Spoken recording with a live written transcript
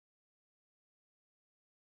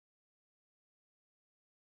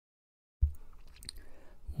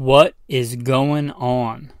What is going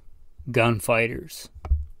on, gunfighters?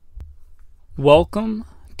 Welcome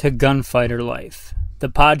to Gunfighter Life, the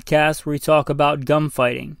podcast where we talk about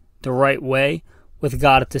gunfighting the right way with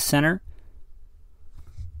God at the center,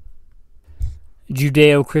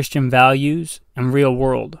 Judeo-Christian values, and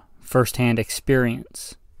real-world first-hand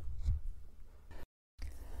experience.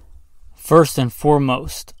 First and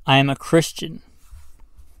foremost, I am a Christian.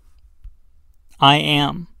 I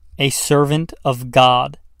am a servant of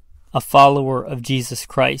God, a follower of Jesus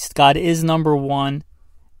Christ. God is number one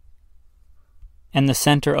and the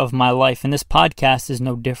center of my life, and this podcast is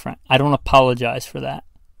no different. I don't apologize for that.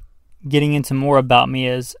 Getting into more about me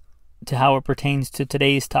as to how it pertains to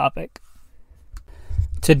today's topic.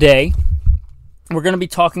 Today, we're going to be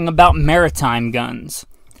talking about maritime guns.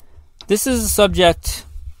 This is a subject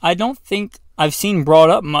I don't think I've seen brought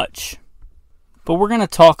up much, but we're going to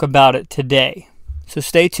talk about it today. So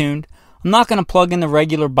stay tuned. I'm not going to plug in the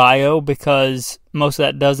regular bio because most of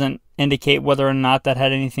that doesn't indicate whether or not that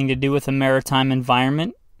had anything to do with a maritime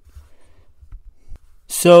environment.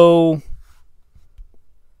 So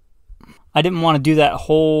I didn't want to do that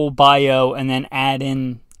whole bio and then add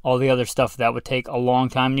in all the other stuff. That would take a long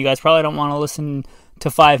time. And you guys probably don't want to listen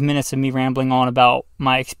to 5 minutes of me rambling on about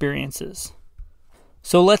my experiences.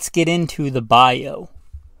 So let's get into the bio.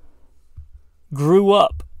 Grew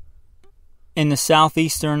up in the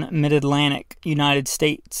southeastern mid-Atlantic United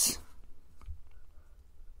States.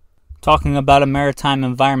 Talking about a maritime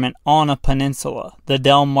environment on a peninsula, the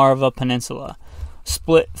Delmarva Peninsula.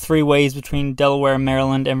 Split 3 ways between Delaware,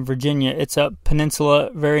 Maryland, and Virginia. It's a peninsula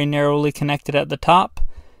very narrowly connected at the top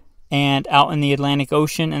and out in the Atlantic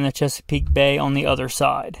Ocean and the Chesapeake Bay on the other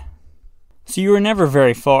side. So you were never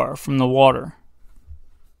very far from the water.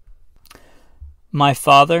 My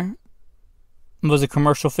father was a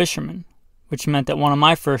commercial fisherman, which meant that one of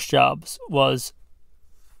my first jobs was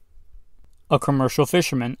a commercial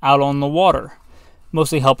fisherman out on the water,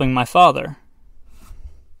 mostly helping my father.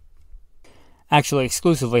 Actually,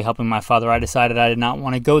 exclusively helping my father. I decided I did not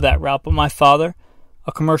want to go that route, but my father,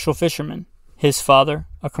 a commercial fisherman. His father,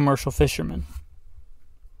 a commercial fisherman.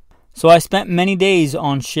 So I spent many days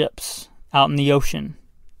on ships out in the ocean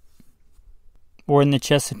or in the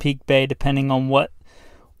Chesapeake Bay, depending on what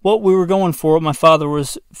we were going for, what my father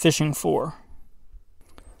was fishing for.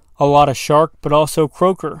 A lot of shark, but also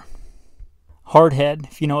croaker. Hardhead,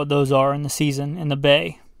 if you know what those are in the season, in the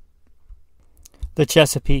bay. The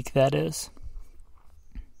Chesapeake, that is.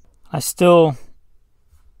 I still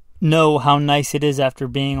know how nice it is after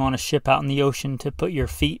being on a ship out in the ocean to put your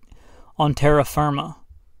feet on terra firma,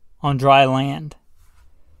 on dry land.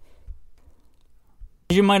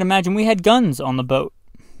 As you might imagine, we had guns on the boat.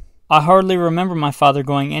 I hardly remember my father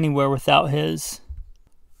going anywhere without his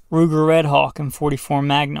Ruger Red Hawk and 44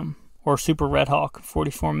 Magnum, or Super Red Hawk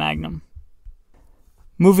 44 Magnum.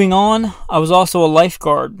 Moving on, I was also a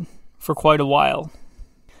lifeguard for quite a while.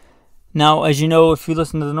 Now, as you know, if you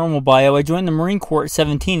listen to the normal bio, I joined the Marine Corps at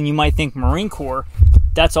 17, and you might think Marine Corps,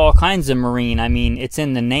 that's all kinds of Marine. I mean, it's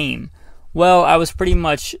in the name. Well, I was pretty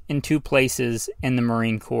much in 2 places in the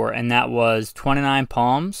Marine Corps, and that was 29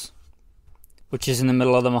 Palms, which is in the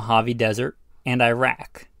middle of the Mojave Desert, and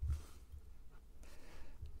Iraq.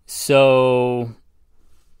 So,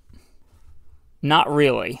 not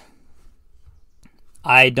really.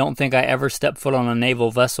 I don't think I ever stepped foot on a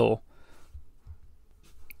naval vessel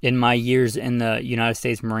in my years in the United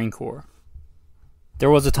States Marine Corps. There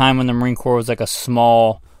was a time when the Marine Corps was like a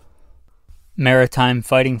small maritime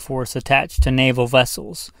fighting force attached to naval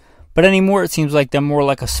vessels. But anymore, it seems like they're more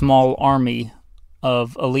like a small army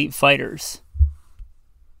of elite fighters.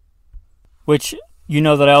 Which, you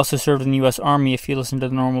know that I also served in the U.S. Army if you listen to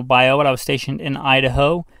the normal bio, but I was stationed in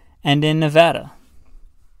Idaho and in Nevada.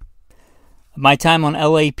 My time on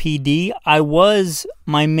LAPD,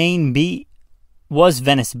 my main beat was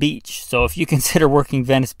Venice Beach. So if you consider working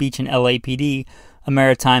Venice Beach and LAPD a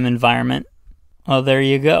maritime environment, well, there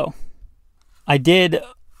you go. I did,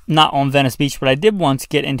 not on Venice Beach, but I did once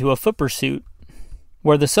get into a foot pursuit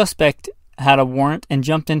where the suspect had a warrant and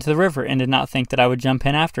jumped into the river and did not think that I would jump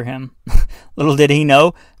in after him. Little did he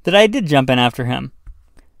know that I did jump in after him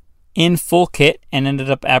in full kit and ended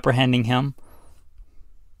up apprehending him.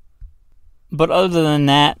 But other than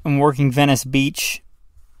that, I'm working Venice Beach,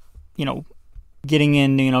 getting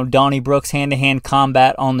in, Donnie Brooks hand-to-hand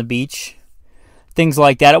combat on the beach, things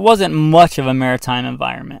like that. It wasn't much of a maritime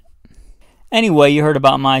environment. Anyway, you heard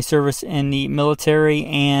about my service in the military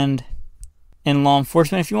and in law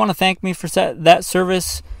enforcement. If you want to thank me for that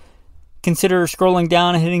service, consider scrolling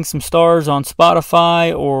down and hitting some stars on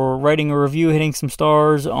Spotify, or writing a review, hitting some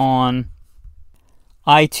stars on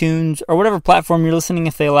iTunes, or whatever platform you're listening.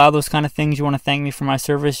 If they allow those kind of things, you want to thank me for my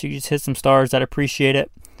service, you just hit some stars. I'd appreciate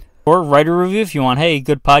it. Or write a review if you want. Hey,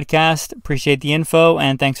 good podcast. Appreciate the info,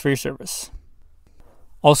 and thanks for your service.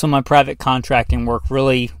 Also, my private contracting work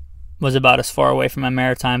really was about as far away from my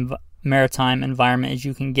maritime environment as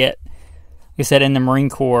you can get. Like I said, in the Marine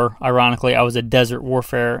Corps, ironically, I was a desert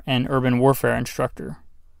warfare and urban warfare instructor.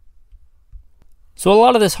 So a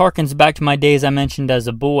lot of this harkens back to my days I mentioned as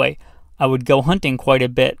a boy. I would go hunting quite a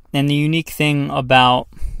bit. And the unique thing about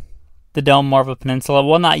the Delmarva Peninsula,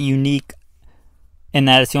 well, not unique in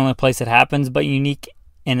that it's the only place it happens, but unique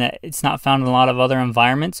in that it's not found in a lot of other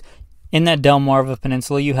environments. In that Delmarva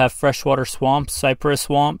Peninsula, you have freshwater swamps, cypress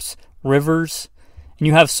swamps, rivers, and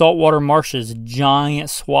you have saltwater marshes, giant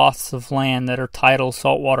swaths of land that are tidal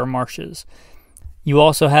saltwater marshes. You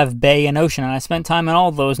also have bay and ocean, and I spent time in all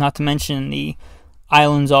of those, not to mention the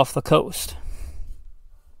islands off the coast.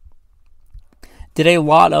 Did a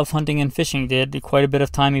lot of hunting and fishing, did quite a bit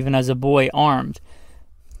of time even as a boy armed.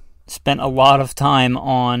 Spent a lot of time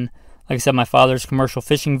on, like I said, my father's commercial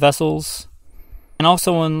fishing vessels, and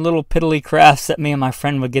also on little piddly crafts that me and my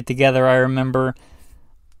friend would get together. I remember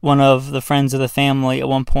one of the friends of the family at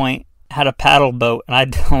one point had a paddle boat, and I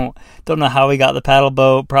don't know how he got the paddle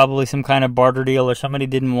boat, probably some kind of barter deal or somebody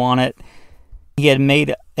didn't want it. He had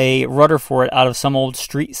made a rudder for it out of some old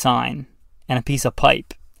street sign and a piece of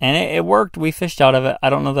pipe. And it worked. We fished out of it. I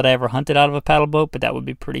don't know that I ever hunted out of a paddle boat, but that would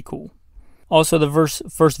be pretty cool. Also, the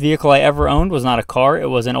first vehicle I ever owned was not a car. It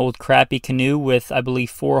was an old crappy canoe with, I believe,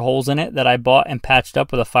 4 holes in it that I bought and patched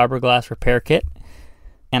up with a fiberglass repair kit.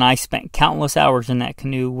 And I spent countless hours in that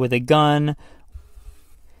canoe with a gun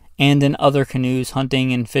and in other canoes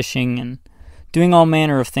hunting and fishing and doing all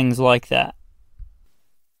manner of things like that.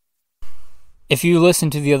 If you listen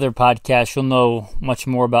to the other podcasts, you'll know much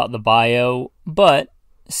more about the bio, but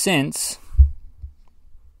since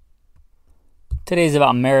today's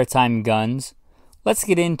about maritime guns, let's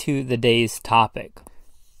get into the day's topic.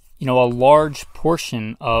 A large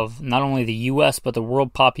portion of not only the U.S. but the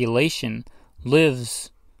world population lives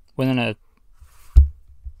within a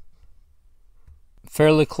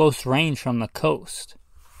fairly close range from the coast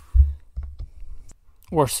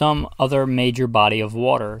or some other major body of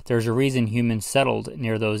water. There's a reason humans settled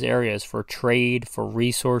near those areas: for trade, for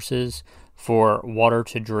resources, for water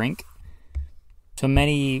to drink. So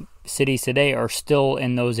many cities today are still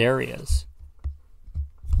in those areas.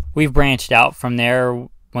 We've branched out from there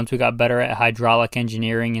once we got better at hydraulic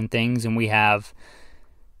engineering and things, and we have,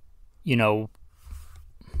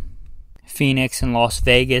 Phoenix and Las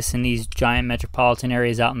Vegas and these giant metropolitan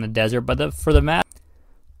areas out in the desert. But for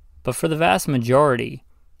the vast majority,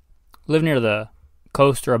 live near the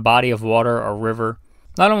coast or a body of water or river.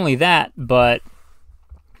 Not only that, but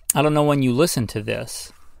I don't know when you listen to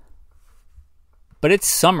this, but it's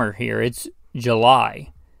summer here. It's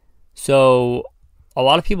July. So a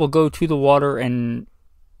lot of people go to the water and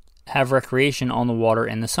have recreation on the water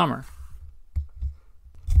in the summer.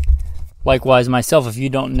 Likewise, myself, if you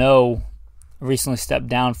don't know, I recently stepped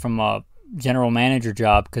down from a general manager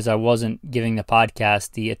job because I wasn't giving the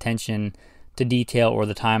podcast the attention to detail or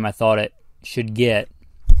the time I thought it should get,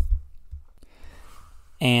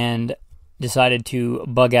 and decided to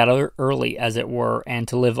bug out early, as it were, and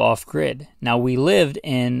to live off-grid. Now, we lived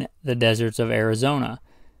in the deserts of Arizona.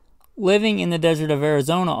 Living in the desert of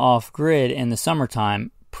Arizona off-grid in the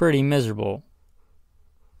summertime, pretty miserable.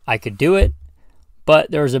 I could do it,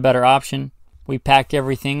 but there was a better option. We packed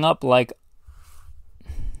everything up like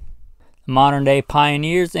modern-day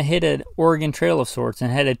pioneers and hit an Oregon Trail of sorts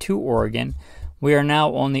and headed to Oregon. We are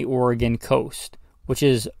now on the Oregon coast, which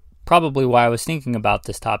is probably why I was thinking about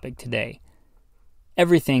this topic today.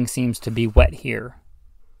 Everything seems to be wet here.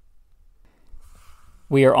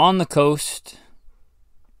 We are on the coast,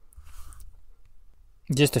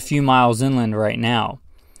 just a few miles inland right now,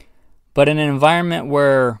 but in an environment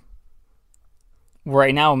where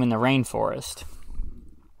right now I'm in the rainforest.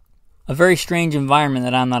 A very strange environment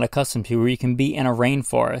that I'm not accustomed to, where you can be in a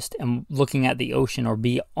rainforest and looking at the ocean, or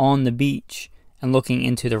be on the beach and looking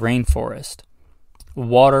into the rainforest.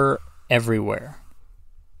 Water everywhere.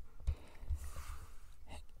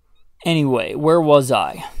 Anyway, where was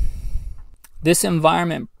I? This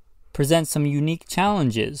environment presents some unique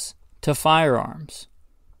challenges to firearms.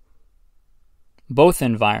 Both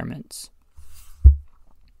environments.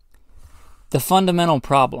 The fundamental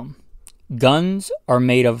problem: guns are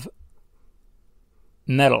made of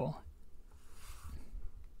metal.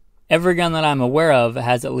 Every gun that I'm aware of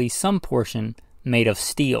has at least some portion made of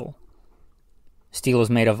steel. Steel is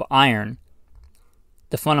made of iron.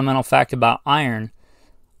 The fundamental fact about iron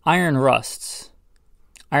rusts.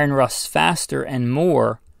 Iron rusts faster and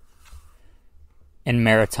more in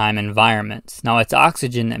maritime environments. Now, it's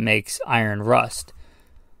oxygen that makes iron rust,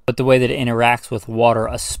 but the way that it interacts with water,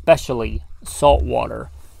 especially salt water,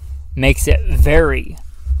 makes it very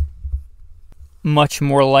much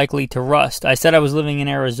more likely to rust. I said I was living in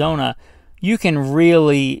Arizona. You can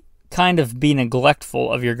really kind of be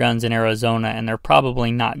neglectful of your guns in Arizona, and they're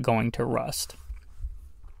probably not going to rust.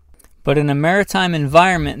 But in a maritime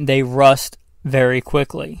environment, they rust very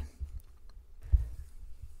quickly.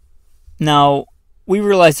 Now, we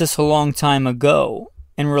realized this a long time ago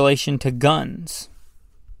in relation to guns.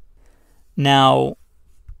 Now,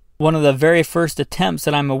 one of the very first attempts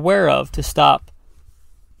that I'm aware of to stop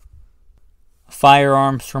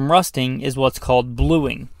firearms from rusting is what's called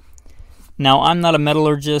bluing. Now, I'm not a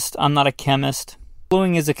metallurgist, I'm not a chemist.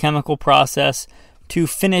 Bluing is a chemical process to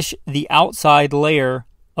finish the outside layer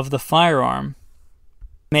of the firearm,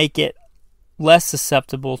 make it less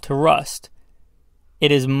susceptible to rust.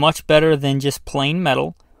 It is much better than just plain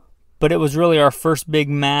metal, but it was really our first big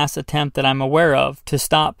mass attempt that I'm aware of to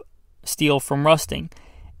stop steel from rusting.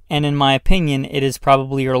 And in my opinion, it is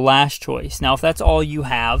probably your last choice. Now, if that's all you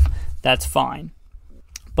have, that's fine.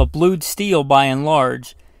 But blued steel, by and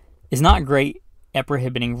large, is not great at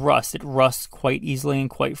prohibiting rust. It rusts quite easily and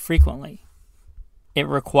quite frequently. It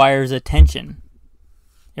requires attention.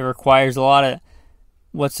 It requires a lot of,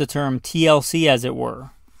 what's the term, TLC as it were,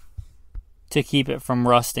 to keep it from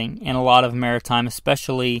rusting in a lot of maritime,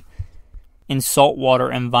 especially in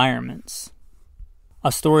saltwater environments.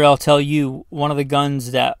 A story I'll tell you, one of the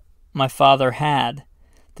guns that my father had,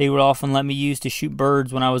 they would often let me use to shoot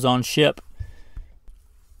birds when I was on ship,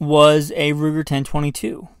 was a Ruger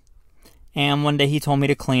 1022. And one day he told me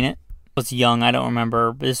to clean it. I was young, I don't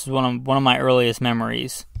remember, but this is one of my earliest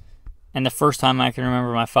memories. And the first time I can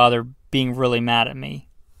remember my father being really mad at me.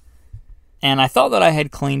 And I thought that I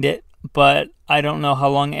had cleaned it, but I don't know how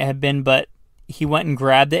long it had been, but he went and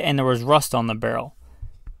grabbed it and there was rust on the barrel.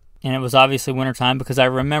 And it was obviously wintertime because I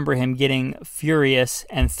remember him getting furious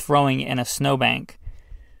and throwing it in a snowbank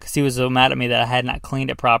because he was so mad at me that I had not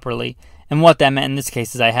cleaned it properly. And what that meant in this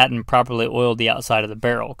case is I hadn't properly oiled the outside of the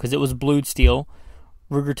barrel because it was blued steel,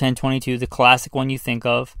 Ruger 1022, the classic one you think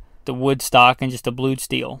of, the wood stock and just a blued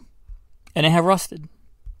steel. And it had rusted.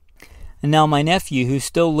 And now my nephew, who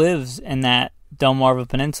still lives in that Delmarva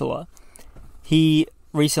Peninsula, he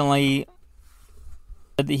recently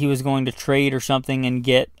said that he was going to trade or something and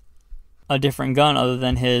get a different gun other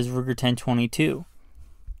than his Ruger 1022.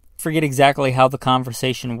 I forget exactly how the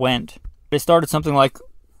conversation went. But it started something like,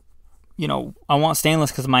 I want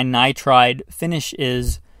stainless because my nitride finish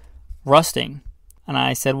is rusting. And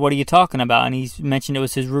I said, what are you talking about? And he mentioned it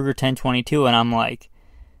was his Ruger 1022. And I'm like,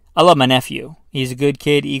 I love my nephew. He's a good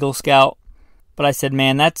kid, Eagle Scout. But I said,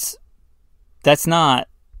 man, that's not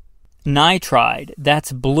nitride.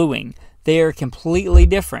 That's bluing. They are completely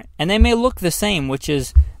different. And they may look the same, which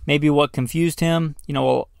is maybe what confused him.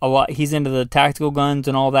 A lot. He's into the tactical guns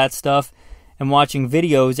and all that stuff. And watching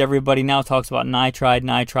videos, everybody now talks about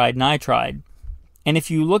nitride. And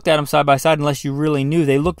if you looked at them side by side, unless you really knew,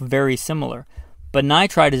 they look very similar. But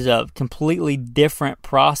nitride is a completely different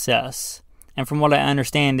process. And from what I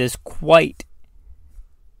understand, is quite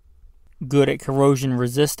good at corrosion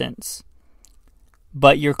resistance.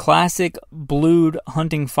 But your classic blued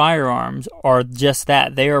hunting firearms are just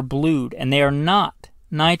that. They are blued, and they are not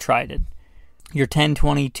nitrided. Your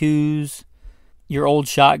 1022s, your old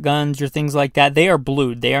shotguns, your things like that, they are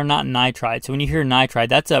blued. They are not nitride. So when you hear nitride,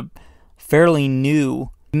 that's a fairly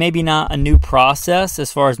new, maybe not a new process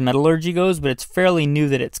as far as metallurgy goes, but it's fairly new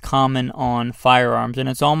that it's common on firearms, and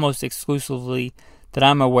it's almost exclusively, that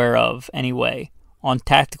I'm aware of anyway, on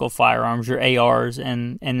tactical firearms, your ARs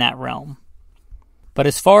and in that realm. But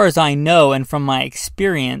as far as I know, and from my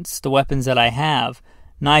experience, the weapons that I have,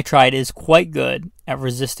 nitride is quite good at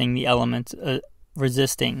resisting the elements,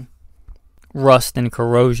 resisting rust and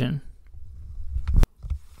corrosion.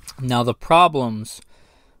 Now the problems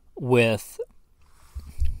with,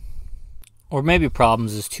 or maybe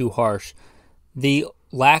problems is too harsh, the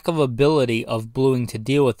lack of ability of bluing to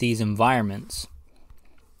deal with these environments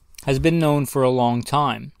has been known for a long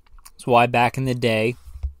time. That's why back in the day,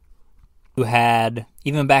 you had,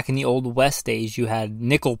 even back in the Old West days, you had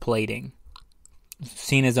nickel plating,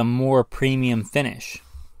 seen as a more premium finish.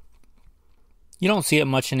 You don't see it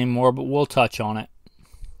much anymore, but we'll touch on it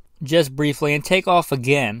just briefly and take off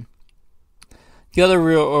again. The other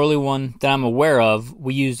real early one that I'm aware of,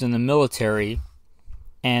 we used in the military,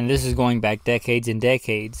 and this is going back decades and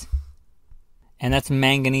decades, and that's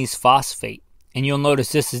manganese phosphate. And you'll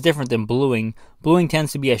notice this is different than bluing. Bluing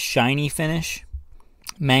tends to be a shiny finish.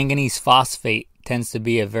 Manganese phosphate tends to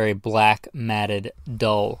be a very black, matted,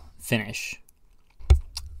 dull finish.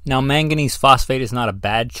 Now, manganese phosphate is not a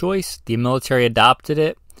bad choice. The military adopted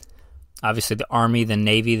it. Obviously, the Army, the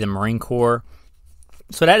Navy, the Marine Corps.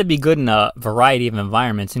 So it had to be good in a variety of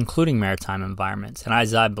environments, including maritime environments. And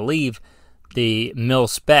as I believe, the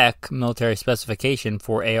military specification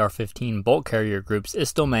for AR-15 bolt carrier groups is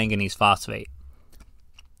still manganese phosphate.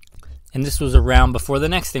 And this was around before the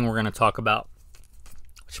next thing we're going to talk about,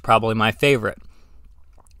 which is probably my favorite.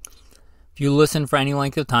 If you listen for any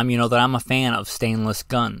length of time, you know that I'm a fan of stainless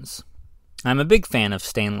guns. I'm a big fan of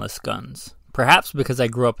stainless guns, perhaps because I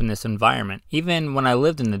grew up in this environment. Even when I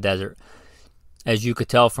lived in the desert, as you could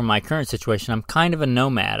tell from my current situation, I'm kind of a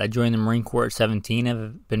nomad. I joined the Marine Corps at 17 and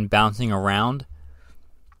have been bouncing around.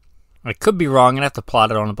 I could be wrong, I'd have to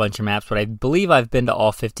plot it on a bunch of maps, but I believe I've been to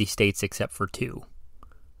all 50 states except for 2.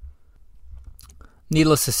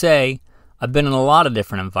 Needless to say, I've been in a lot of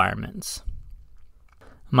different environments.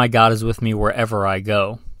 My God is with me wherever I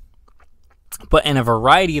go. But in a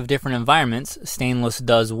variety of different environments, stainless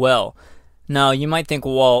does well. Now, you might think,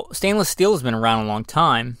 well, stainless steel has been around a long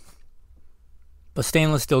time, but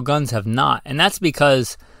stainless steel guns have not. And that's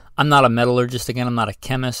because I'm not a metallurgist. Again, I'm not a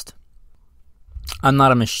chemist. I'm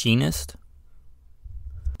not a machinist.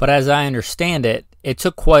 But as I understand it, it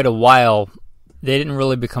took quite a while. They didn't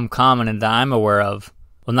really become common, and that I'm aware of.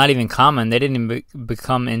 Well, not even common. They didn't even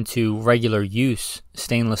become into regular use.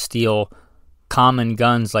 Stainless steel, common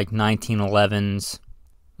guns like 1911s,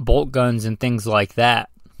 bolt guns, and things like that.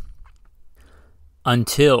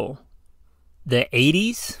 Until the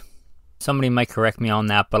 80s. Somebody might correct me on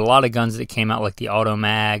that, but a lot of guns that came out like the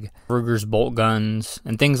Automag, Ruger's bolt guns,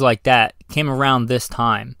 and things like that came around this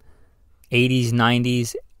time, 80s,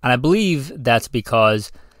 90s, and I believe that's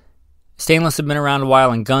because stainless have been around a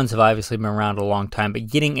while and guns have obviously been around a long time, but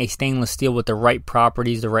getting a stainless steel with the right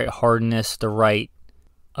properties, the right hardness, the right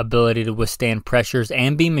ability to withstand pressures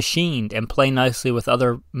and be machined and play nicely with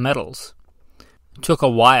other metals took a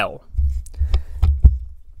while.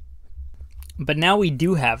 But now we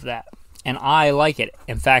do have that. And I like it.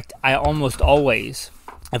 In fact, I almost always,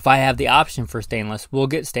 if I have the option for stainless, will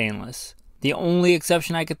get stainless. The only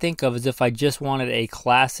exception I could think of is if I just wanted a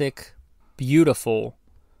classic, beautiful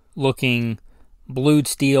looking blued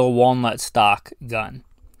steel walnut stock gun.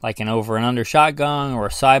 Like an over and under shotgun or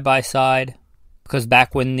a side by side. Because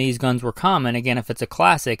back when these guns were common, again, if it's a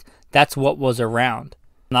classic, that's what was around.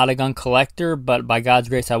 Not a gun collector, but by God's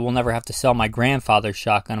grace, I will never have to sell my grandfather's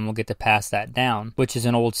shotgun and we'll get to pass that down, which is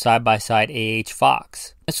an old side-by-side AH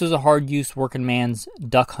Fox. This was a hard-use working man's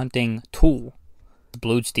duck hunting tool.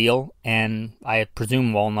 Blued steel, and I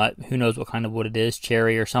presume walnut. Who knows what kind of wood it is,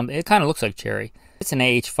 cherry or something. It kind of looks like cherry. It's an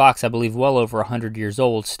AH Fox, I believe, well over 100 years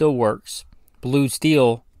old. Still works. Blued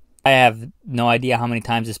steel, I have no idea how many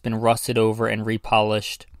times it's been rusted over and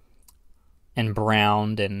repolished and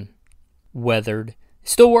browned and weathered.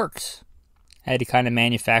 Still works. I had to kind of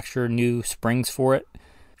manufacture new springs for it.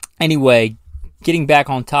 Anyway, getting back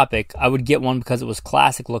on topic, I would get one because it was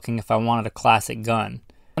classic looking if I wanted a classic gun.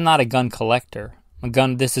 I'm not a gun collector.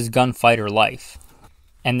 This is gunfighter life.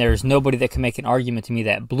 And there's nobody that can make an argument to me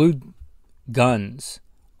that blue guns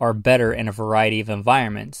are better in a variety of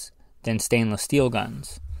environments than stainless steel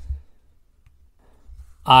guns.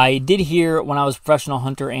 I did hear when I was a professional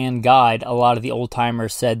hunter and guide, a lot of the old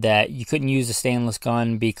timers said that you couldn't use a stainless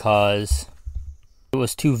gun because it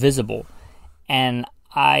was too visible. And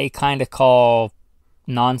I kind of call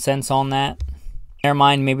nonsense on that. In their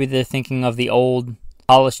mind, maybe they're thinking of the old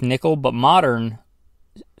polished nickel, but modern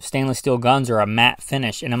stainless steel guns are a matte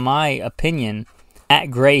finish. And in my opinion,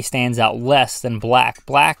 matte gray stands out less than black.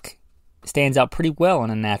 Black stands out pretty well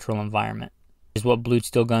in a natural environment. Is what blued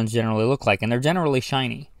steel guns generally look like, and they're generally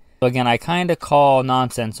shiny. So again, I kind of call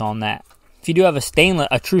nonsense on that. If you do have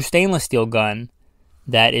a true stainless steel gun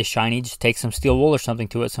that is shiny, just take some steel wool or something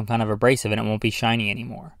to it, some kind of abrasive, and it won't be shiny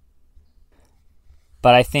anymore.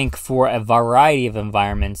 But I think for a variety of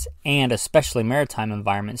environments, and especially maritime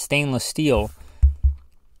environments, stainless steel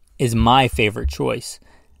is my favorite choice.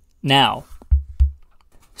 Now,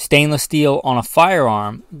 stainless steel on a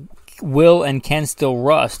firearm will and can still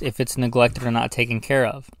rust if it's neglected or not taken care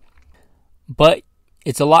of. But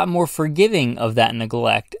it's a lot more forgiving of that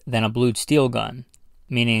neglect than a blued steel gun.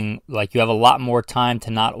 Meaning, like, you have a lot more time to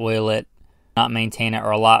not oil it, not maintain it, or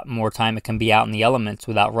a lot more time it can be out in the elements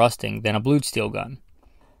without rusting than a blued steel gun.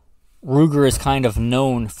 Ruger is kind of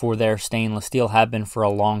known for their stainless steel, have been for a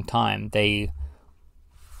long time. They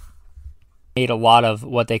made a lot of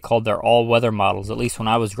what they called their all-weather models, at least when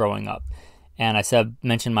I was growing up. And I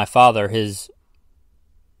mentioned my father, his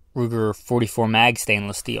Ruger 44 mag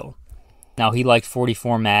stainless steel. Now, he liked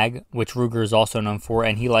 44 mag, which Ruger is also known for,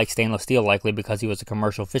 and he liked stainless steel, likely because he was a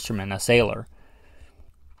commercial fisherman, a sailor.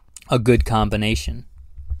 A good combination.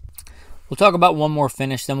 We'll talk about one more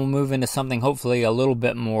finish, then we'll move into something hopefully a little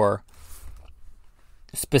bit more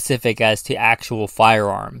specific as to actual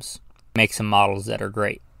firearms. Make some models that are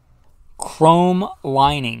great. Chrome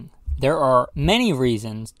lining. There are many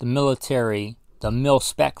reasons the military, the mil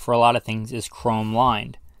spec for a lot of things, is chrome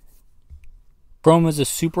lined. Chrome is a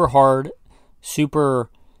super hard,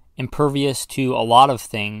 super impervious to a lot of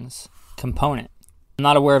things component. I'm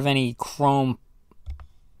not aware of any chrome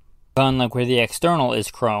gun like where the external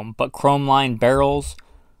is chrome, but chrome lined barrels,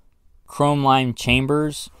 chrome lined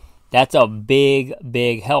chambers, that's a big,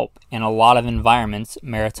 big help in a lot of environments,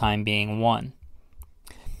 maritime being one.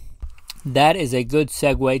 That is a good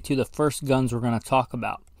segue to the first guns we're going to talk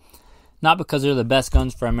about. Not because they're the best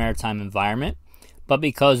guns for a maritime environment, but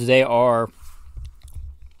because they are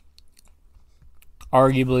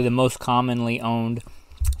arguably the most commonly owned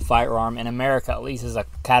firearm in America, at least as a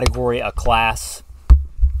category, a class.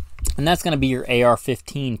 And that's going to be your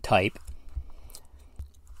AR-15 type,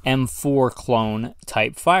 M4 clone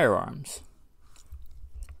type firearms.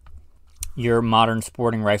 Your modern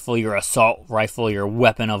sporting rifle, your assault rifle, your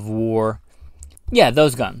weapon of war. Yeah,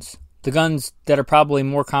 those guns. The guns that are probably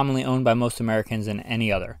more commonly owned by most Americans than any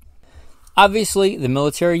other. Obviously, the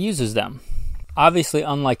military uses them. Obviously,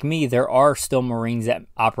 unlike me, there are still Marines that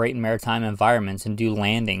operate in maritime environments and do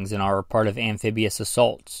landings and are part of amphibious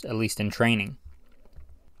assaults, at least in training.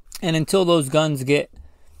 And until those guns get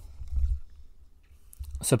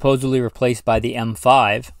supposedly replaced by the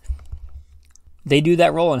M5, they do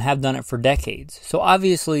that role and have done it for decades. So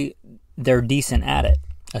obviously, they're decent at it,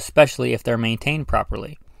 especially if they're maintained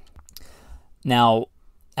properly. Now,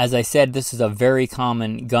 as I said, this is a very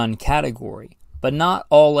common gun category. But not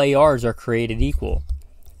all ARs are created equal.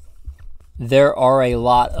 There are a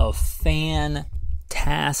lot of fantastic,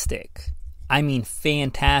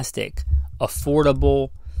 affordable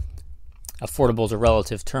is a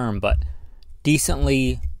relative term, but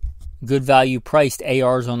decently good value priced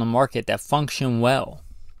ARs on the market that function well.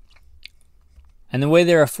 And the way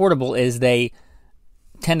they're affordable is they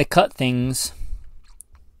tend to cut things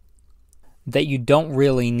that you don't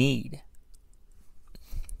really need.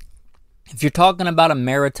 If you're talking about a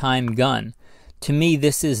maritime gun, to me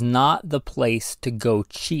this is not the place to go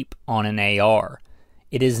cheap on an AR.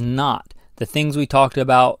 It is not. The things we talked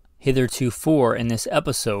about hitherto in this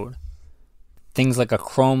episode, things like a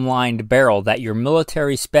chrome-lined barrel that your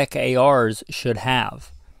military spec ARs should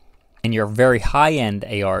have, and your very high-end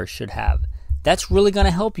ARs should have, that's really going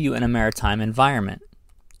to help you in a maritime environment.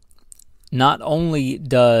 Not only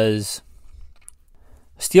does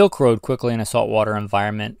steel corrode quickly in a saltwater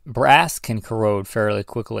environment, brass can corrode fairly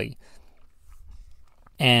quickly.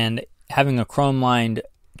 And having a chrome-lined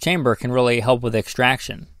chamber can really help with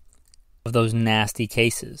extraction of those nasty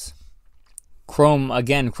cases. Chrome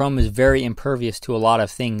is very impervious to a lot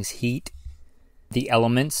of things. Heat, the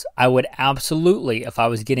elements. I would absolutely, if I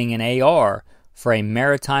was getting an AR for a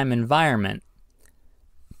maritime environment,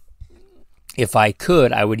 if I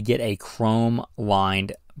could, I would get a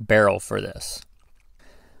chrome-lined barrel for this.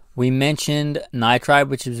 We mentioned nitride,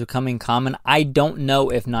 which is becoming common. I don't know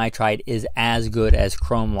if nitride is as good as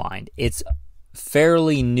chrome-lined. It's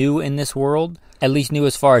fairly new in this world, at least new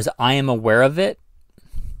as far as I am aware of it.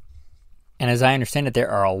 And as I understand it,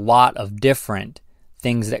 there are a lot of different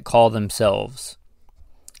things that call themselves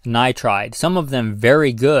nitride. Some of them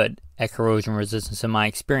very good at corrosion resistance in my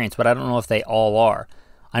experience, but I don't know if they all are.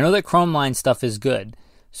 I know that chrome-lined stuff is good.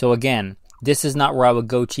 So again, this is not where I would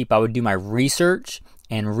go cheap. I would do my research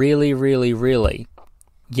and really, really, really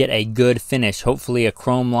get a good finish. Hopefully a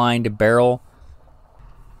chrome-lined barrel.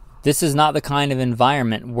 This is not the kind of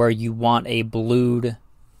environment where you want a blued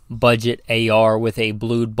budget AR with a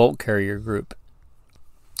blued bolt carrier group.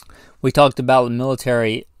 We talked about the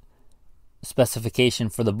military specification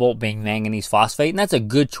for the bolt being manganese phosphate, and that's a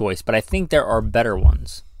good choice, but I think there are better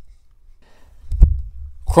ones.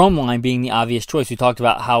 Chrome line being the obvious choice. We talked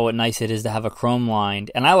about how nice it is to have a chrome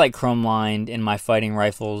lined, and I like chrome lined in my fighting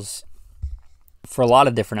rifles for a lot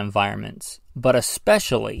of different environments, but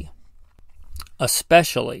especially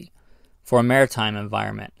for a maritime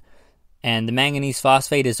environment. And the manganese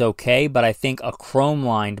phosphate is okay, but I think a chrome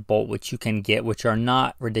lined bolt, which you can get, which are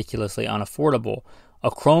not ridiculously unaffordable,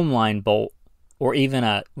 a chrome lined bolt, or even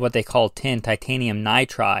a what they call titanium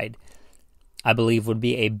nitride, I believe would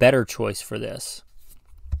be a better choice for this.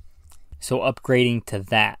 So upgrading to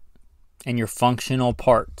that and your functional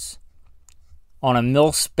parts. On a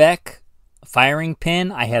mil-spec firing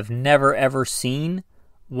pin, I have never ever seen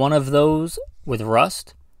one of those with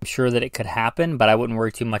rust. I'm sure that it could happen, but I wouldn't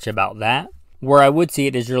worry too much about that. Where I would see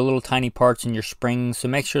it is your little tiny parts in your springs, so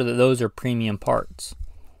make sure that those are premium parts.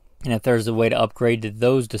 And if there's a way to upgrade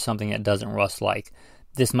those to something that doesn't rust, like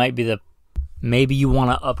this might be maybe you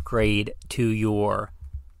want to upgrade to your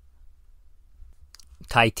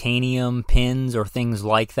titanium pins or things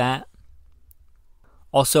like that.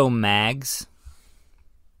 Also mags,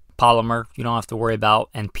 polymer, you don't have to worry about,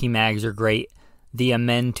 and P-mags are great. The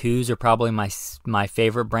Amend 2s are probably my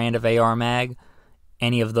favorite brand of AR mag.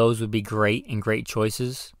 Any of those would be great and great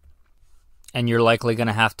choices. And you're likely going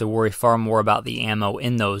to have to worry far more about the ammo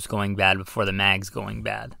in those going bad before the mags going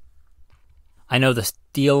bad. I know the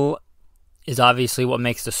steel is obviously what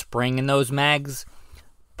makes the spring in those mags,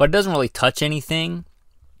 but it doesn't really touch anything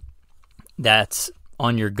that's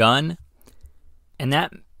on your gun. And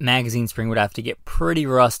that magazine spring would have to get pretty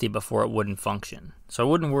rusty before it wouldn't function. So I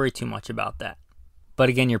wouldn't worry too much about that. But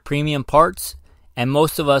again, your premium parts, and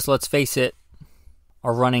most of us, let's face it,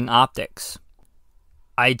 are running optics.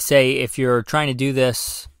 I'd say if you're trying to do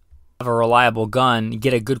this, have a reliable gun,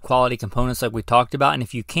 get a good quality components like we talked about, and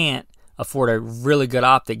if you can't afford a really good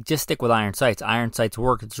optic, just stick with iron sights. Iron sights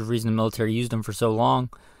work. It's the reason the military used them for so long.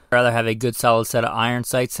 I'd rather have a good solid set of iron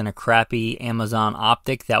sights than a crappy Amazon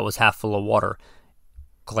optic that was half full of water,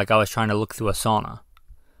 like I was trying to look through a sauna.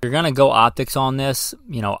 If you're gonna go optics on this,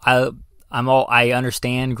 I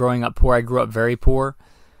understand growing up poor. I grew up very poor.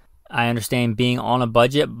 I understand being on a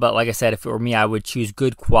budget, but like I said, if it were me, I would choose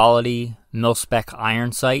good quality mil-spec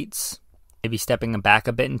iron sights, maybe stepping back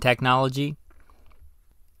a bit in technology,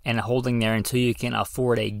 and holding there until you can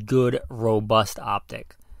afford a good, robust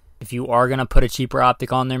optic. If you are going to put a cheaper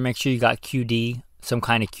optic on there, make sure you got QD, some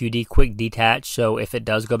kind of QD, quick detach, so if it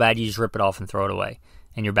does go bad, you just rip it off and throw it away,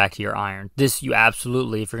 and you're back to your iron. This, you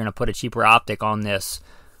absolutely, if you're going to put a cheaper optic on this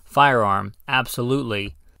firearm,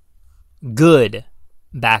 absolutely good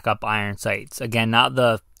backup iron sights. Again, not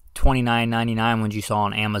the $29.99 ones you saw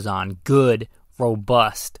on Amazon. Good,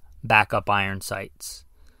 robust backup iron sights.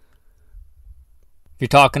 If you're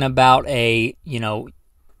talking about a,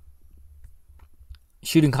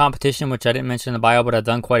 shooting competition, which I didn't mention in the bio, but I've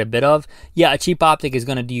done quite a bit of, yeah, a cheap optic is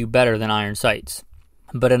going to do you better than iron sights.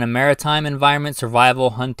 But in a maritime environment, survival,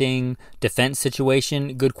 hunting, defense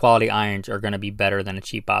situation, good quality irons are going to be better than a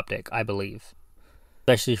cheap optic, I believe.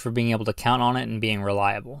 Especially for being able to count on it and being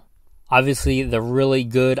reliable. Obviously, the really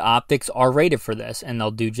good optics are rated for this, and they'll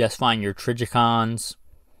do just fine. Your Trigicons,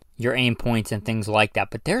 your aim points, and things like that.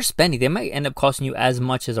 But they're spendy. They might end up costing you as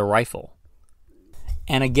much as a rifle.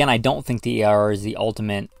 And again, I don't think the AR is the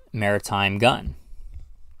ultimate maritime gun.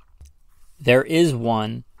 There is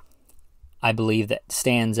one, I believe, that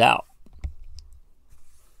stands out.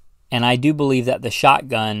 And I do believe that the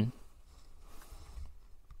shotgun,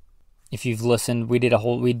 if you've listened, we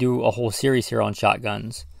do a whole series here on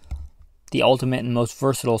shotguns. The ultimate and most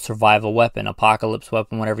versatile survival weapon, apocalypse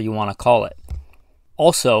weapon, whatever you want to call it.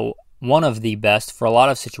 Also, one of the best for a lot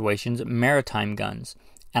of situations, maritime guns.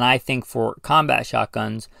 And I think for combat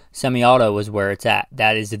shotguns, semi-auto is where it's at.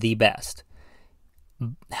 That is the best.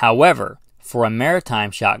 However, for a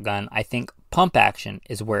maritime shotgun, I think pump action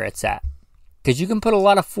is where it's at. Because you can put a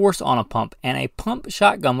lot of force on a pump, and a pump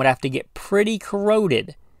shotgun would have to get pretty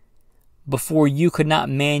corroded before you could not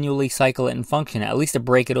manually cycle it and function it, at least to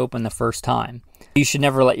break it open the first time. You should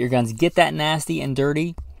never let your guns get that nasty and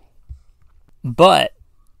dirty. But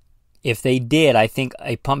if they did, I think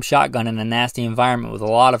a pump shotgun in a nasty environment with a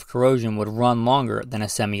lot of corrosion would run longer than a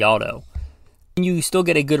semi-auto. And you still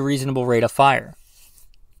get a good reasonable rate of fire.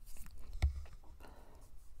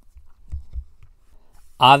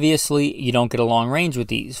 Obviously, you don't get a long range with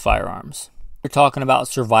these firearms. You're talking about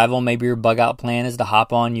survival, maybe your bug out plan is to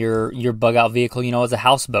hop on your bug out vehicle, as a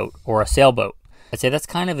houseboat or a sailboat. I'd say that's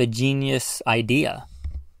kind of a genius idea,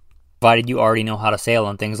 provided you already know how to sail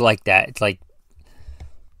and things like that. It's like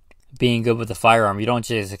being good with a firearm. You don't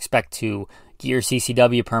just expect to get your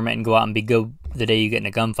CCW permit and go out and be good the day you get in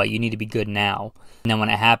a gunfight. You need to be good now. And then when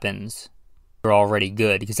it happens, you're already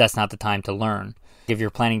good, because that's not the time to learn. If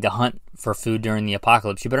you're planning to hunt for food during the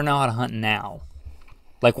apocalypse, you better know how to hunt now.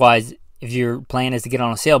 Likewise, if your plan is to get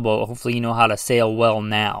on a sailboat, hopefully you know how to sail well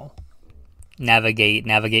now. Navigate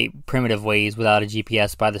primitive ways without a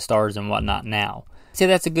GPS by the stars and whatnot now. I'd say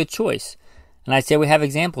that's a good choice. And I'd say we have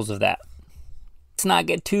examples of that. Let's not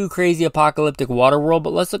get too crazy apocalyptic water world,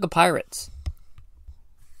 but let's look at pirates.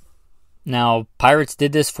 Now, pirates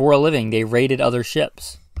did this for a living. They raided other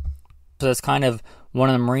ships. So that's kind of one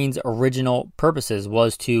of the Marines' original purposes,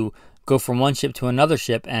 was to go from one ship to another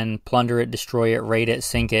ship and plunder it, destroy it, raid it,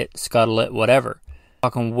 sink it, scuttle it, whatever.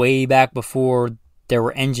 Talking way back before there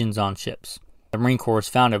were engines on ships. The Marine Corps was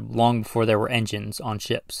founded long before there were engines on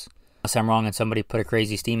ships. Unless I'm wrong and somebody put a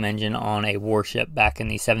crazy steam engine on a warship back in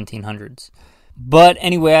the 1700s. But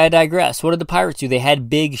anyway, I digress. What did the pirates do? They had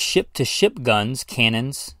big ship-to-ship guns,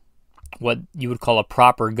 cannons, what you would call a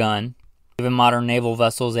proper gun. Even modern naval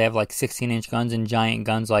vessels, they have like 16-inch guns and giant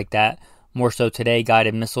guns like that. More so today,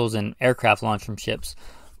 guided missiles and aircraft launched from ships.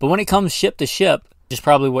 But when it comes ship-to-ship, which is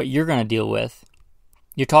probably what you're going to deal with,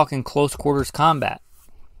 you're talking close quarters combat.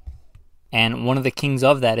 And one of the kings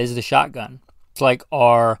of that is the shotgun. It's like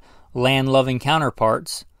our land-loving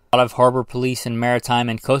counterparts. A lot of harbor police and maritime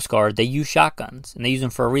and coast guard, they use shotguns. And they use them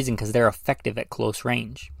for a reason, because they're effective at close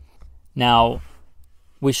range. Now,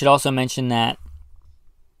 we should also mention that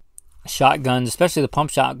shotguns, especially the pump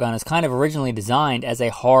shotgun, is kind of originally designed as a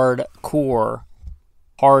hardcore,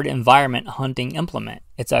 hard environment hunting implement.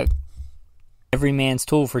 It's a every man's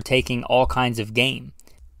tool for taking all kinds of game.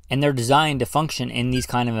 And they're designed to function in these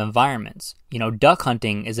kind of environments. You know, duck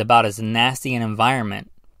hunting is about as nasty an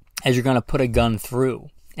environment as you're going to put a gun through.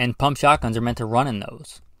 And pump shotguns are meant to run in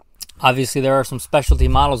those. Obviously, there are some specialty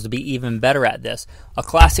models to be even better at this. A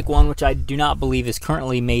classic one, which I do not believe is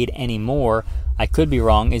currently made anymore, I could be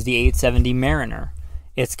wrong, is the 870 Mariner.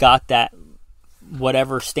 It's got that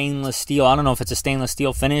whatever stainless steel, I don't know if it's a stainless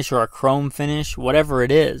steel finish or a chrome finish, whatever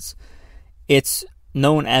it is. It's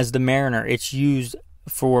known as the Mariner. It's used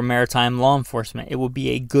for maritime law enforcement. It would be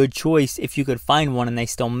a good choice if you could find one and they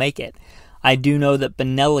still make it. I do know that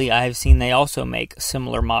Benelli, I have seen they also make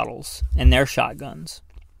similar models in their shotguns.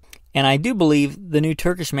 And I do believe the new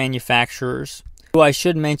Turkish manufacturers, who I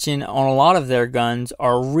should mention on a lot of their guns,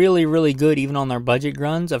 are really, really good, even on their budget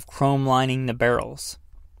guns, of chrome lining the barrels.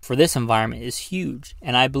 For this environment is huge.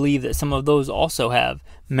 And I believe that some of those also have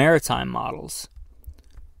maritime models.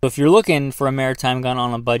 So if you're looking for a maritime gun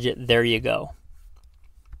on a budget, there you go.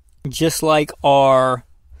 Just like our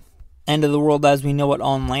end of the world as we know it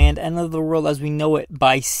on land, end of the world as we know it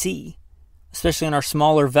by sea, especially in our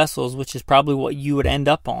smaller vessels, which is probably what you would end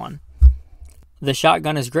up on. The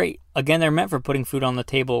shotgun is great. Again, they're meant for putting food on the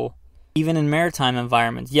table, even in maritime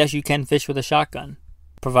environments. Yes, you can fish with a shotgun,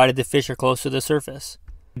 provided the fish are close to the surface.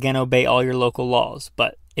 Again, obey all your local laws,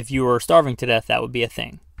 but if you were starving to death, that would be a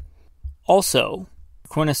thing. Also,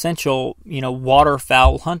 quintessential,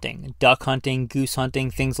 waterfowl hunting, duck hunting, goose hunting,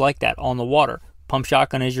 things like that on the water. Pump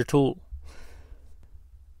shotgun is your tool.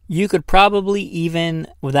 You could probably, even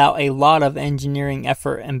without a lot of engineering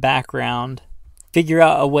effort and background, figure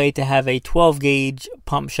out a way to have a 12 gauge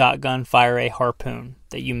pump shotgun fire a harpoon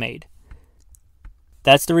that you made.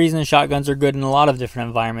 That's the reason shotguns are good in a lot of different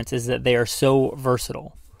environments, is that they are so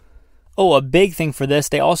versatile. Oh, a big thing for this,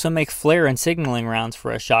 they also make flare and signaling rounds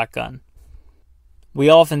for a shotgun. We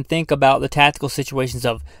often think about the tactical situations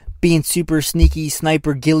of being super sneaky,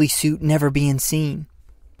 sniper, ghillie suit, never being seen.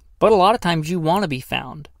 But a lot of times you want to be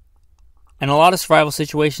found. And a lot of survival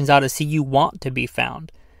situations out at sea, you want to be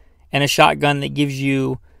found. And a shotgun that gives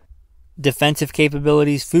you defensive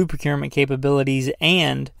capabilities, food procurement capabilities,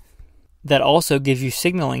 and that also gives you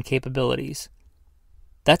signaling capabilities.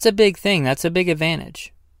 That's a big thing. That's a big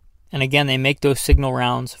advantage. And again, they make those signal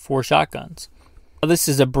rounds for shotguns. Now, this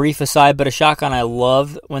is a brief aside, but a shotgun I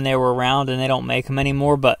loved when they were around, and they don't make them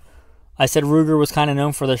anymore, but I said Ruger was kind of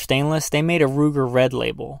known for their stainless. They made a Ruger red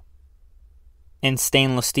label in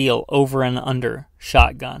stainless steel over and under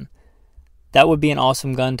shotgun. That would be an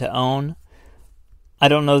awesome gun to own. I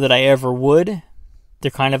don't know that I ever would.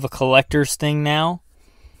 They're kind of a collector's thing now.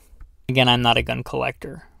 Again, I'm not a gun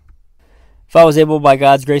collector. If I was able, by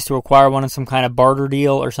God's grace, to acquire one in some kind of barter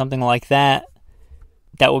deal or something like that,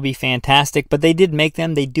 that would be fantastic. But they did make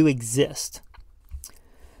them. They do exist.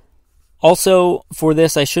 Also, for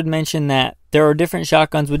this, I should mention that there are different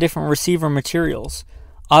shotguns with different receiver materials.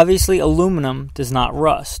 Obviously, aluminum does not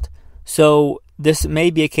rust. So this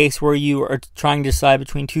may be a case where you are trying to decide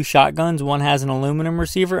between two shotguns. One has an aluminum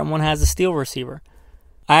receiver and one has a steel receiver.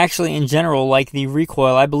 I actually, in general, like the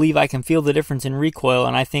recoil. I believe I can feel the difference in recoil,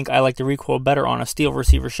 and I think I like the recoil better on a steel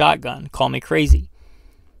receiver shotgun. Call me crazy.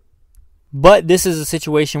 But this is a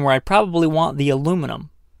situation where I probably want the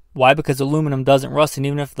aluminum. Why? Because aluminum doesn't rust, and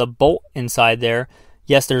even if the bolt inside there,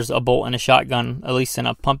 yes, there's a bolt in a shotgun, at least in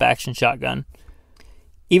a pump action shotgun.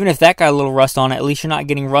 Even if that got a little rust on it, at least you're not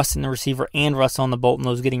getting rust in the receiver and rust on the bolt, and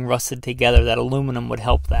those getting rusted together. That aluminum would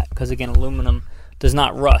help that, because again, aluminum does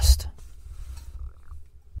not rust.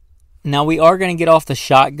 Now we are going to get off the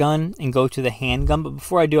shotgun and go to the handgun, but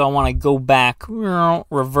before I do, I want to go back,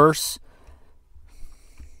 reverse,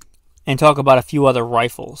 and talk about a few other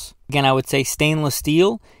rifles. Again, I would say stainless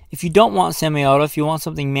steel. If you don't want semi-auto, if you want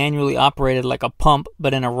something manually operated like a pump,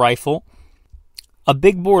 but in a rifle, a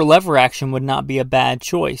big bore lever action would not be a bad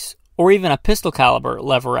choice. or even a pistol caliber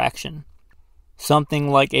lever action. Something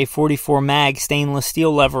like a 44 mag stainless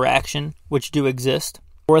steel lever action, which do exist,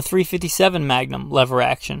 or a 357 Magnum lever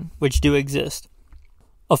action, which do exist.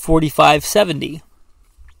 A 4570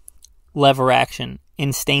 lever action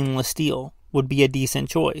in stainless steel would be a decent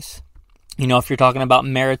choice. You know, if you're talking about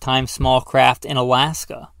maritime small craft in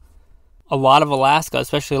Alaska, a lot of Alaska,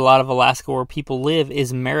 especially a lot of Alaska where people live,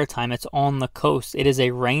 is maritime. It's on the coast. It is a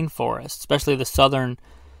rainforest, especially the southern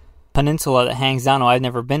peninsula that hangs down. I've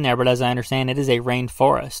never been there, but as I understand, it is a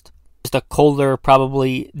rainforest. Just a colder,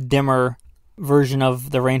 probably dimmer version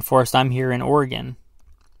of the rainforest I'm here in Oregon.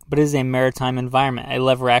 But it is a maritime environment. A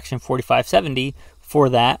lever action 4570 for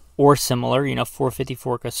that, or similar,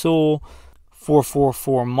 454 Casull,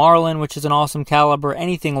 444 Marlin, which is an awesome caliber,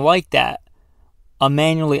 anything like that, a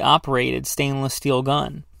manually operated stainless steel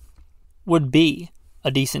gun would be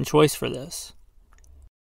a decent choice for this.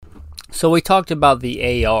 So we talked about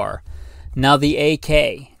the AR. Now the AK,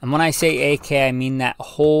 and when I say AK, I mean that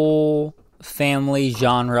whole family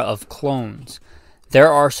genre of clones.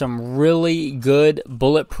 There are some really good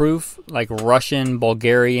bulletproof, like Russian,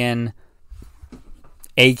 Bulgarian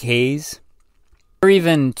AKs, or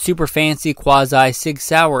even super fancy quasi Sig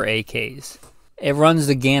Sauer AKs. It runs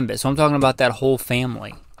the gambit. So I'm talking about that whole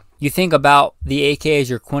family. You think about the AK as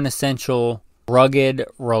your quintessential, rugged,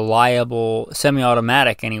 reliable,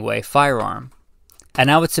 semi-automatic anyway, firearm. And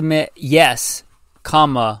I would submit, yes,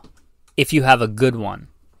 if you have a good one.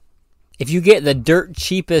 If you get the dirt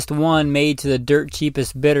cheapest one made to the dirt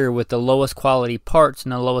cheapest bidder with the lowest quality parts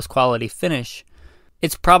and the lowest quality finish,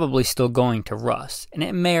 it's probably still going to rust. And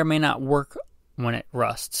it may or may not work when it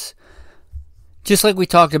rusts. Just like we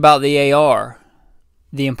talked about the AR,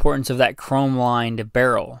 the importance of that chrome-lined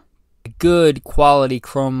barrel. A good quality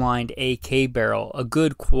chrome-lined AK barrel, a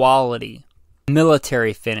good quality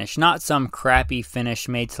military finish, not some crappy finish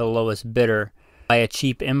made to the lowest bidder by a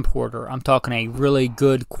cheap importer. I'm talking a really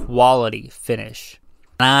good quality finish.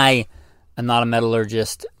 And I am not a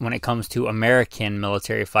metallurgist when it comes to American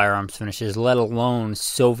military firearms finishes, let alone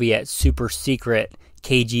Soviet super secret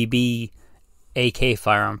KGB AK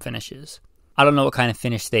firearm finishes. I don't know what kind of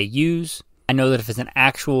finish they use. I know that if it's an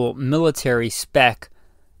actual military spec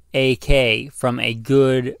AK from a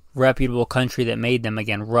good, reputable country that made them,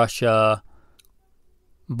 again, Russia,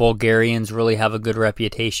 Bulgarians really have a good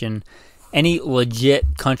reputation. Any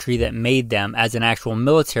legit country that made them as an actual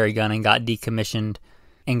military gun and got decommissioned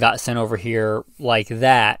and got sent over here like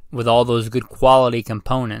that with all those good quality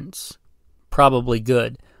components, probably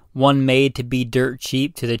good. One made to be dirt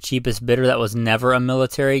cheap to the cheapest bidder that was never a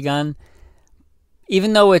military gun,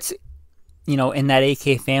 even though it's, in that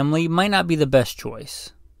AK family, might not be the best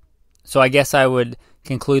choice. So I guess I would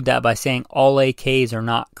conclude that by saying all AKs are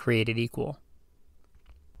not created equal.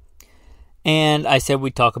 And I said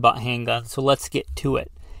we'd talk about handguns, so let's get to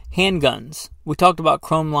it. Handguns. We talked about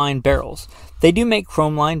chrome-lined barrels. They do make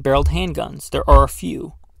chrome-lined barreled handguns. There are a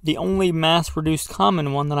few. The only mass-produced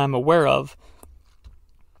common one that I'm aware of,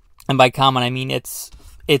 and by common I mean it's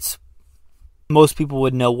most people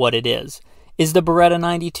would know what it is the Beretta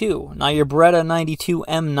 92. Now your Beretta 92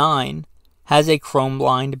 M9 has a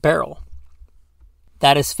chrome-lined barrel.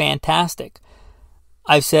 That is fantastic.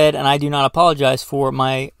 I've said, and I do not apologize for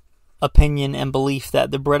my opinion and belief,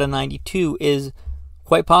 that the Beretta 92 is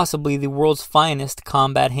quite possibly the world's finest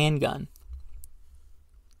combat handgun.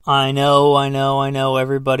 I know,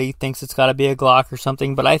 everybody thinks it's got to be a Glock or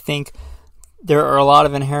something, but I think there are a lot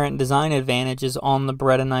of inherent design advantages on the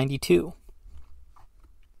Beretta 92.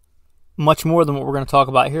 Much more than what we're going to talk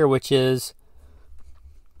about here, which is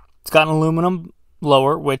it's got an aluminum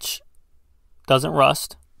lower, which doesn't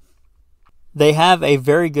rust. They have a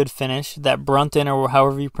very good finish, that Brunton or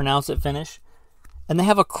however you pronounce it finish. And they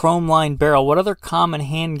have a chrome-lined barrel. What other common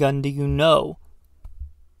handgun do you know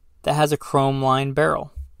that has a chrome-lined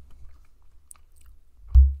barrel?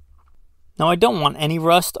 Now, I don't want any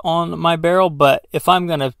rust on my barrel, but if I'm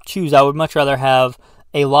going to choose, I would much rather have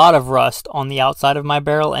a lot of rust on the outside of my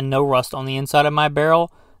barrel and no rust on the inside of my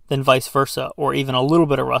barrel than vice versa, or even a little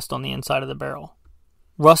bit of rust on the inside of the barrel.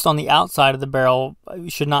 Rust on the outside of the barrel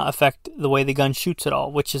should not affect the way the gun shoots at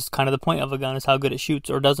all, which is kind of the point of a gun, is how good it shoots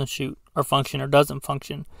or doesn't shoot, or function or doesn't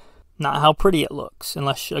function. Not how pretty it looks,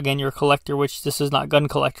 unless, again, you're a collector, which this is not gun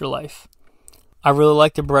collector life. I really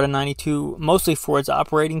like the Beretta 92, mostly for its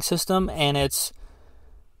operating system and its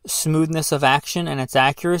smoothness of action and its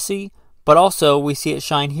accuracy, but also we see it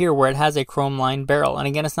shine here where it has a chrome-lined barrel. And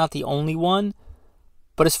again, it's not the only one,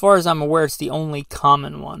 but as far as I'm aware, it's the only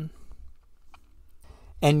common one.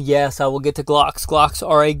 And yes, I will get to Glocks. Glocks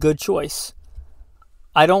are a good choice.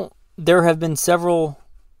 There have been several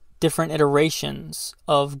different iterations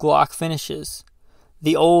of Glock finishes.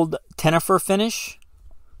 The old Tennifer finish,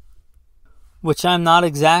 which I'm not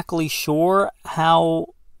exactly sure how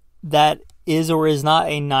that is or is not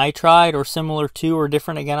a nitride or similar to or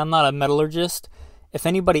different. Again, I'm not a metallurgist. If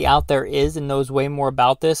anybody out there is and knows way more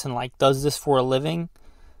about this and like does this for a living,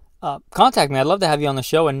 contact me. I'd love to have you on the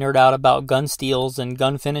show and nerd out about gun steels and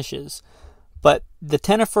gun finishes. But the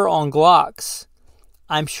Tennifer on Glocks,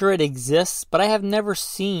 I'm sure it exists, but I have never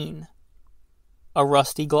seen a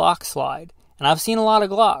rusty Glock slide. And I've seen a lot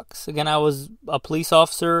of Glocks. Again, I was a police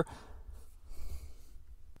officer.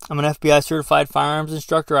 I'm an FBI certified firearms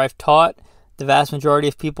instructor. I've taught the vast majority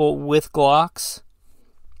of people with Glocks.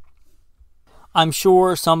 I'm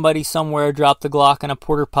sure somebody somewhere dropped the Glock in a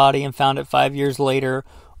porta potty and found it 5 years later,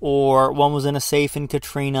 or one was in a safe in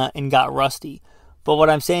Katrina and got rusty. But what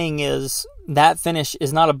I'm saying is that finish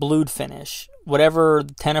is not a blued finish. Whatever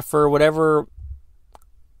Tennifer, whatever,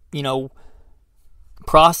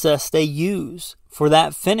 process they use for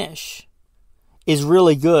that finish is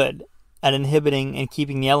really good at inhibiting and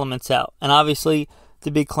keeping the elements out. And obviously,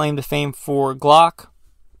 the big claim to fame for Glock,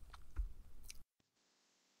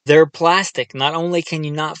 they're plastic. Not only can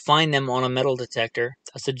you not find them on a metal detector,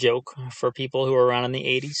 that's a joke for people who were around in the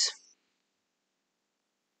 80s,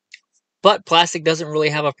 but plastic doesn't really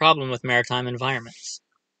have a problem with maritime environments.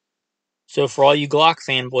 So for all you Glock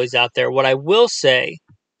fanboys out there, what I will say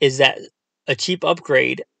is that a cheap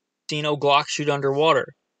upgrade, Glock shoot underwater.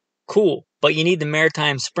 Cool, but you need the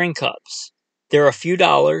Maritime spring cups. They're a few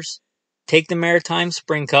dollars. Take the Maritime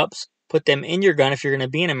spring cups, put them in your gun if you're going to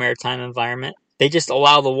be in a maritime environment. They just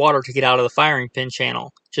allow the water to get out of the firing pin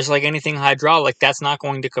channel. Just like anything hydraulic, that's not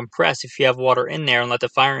going to compress if you have water in there and let the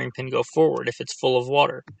firing pin go forward if it's full of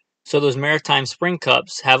water. So those Maritime spring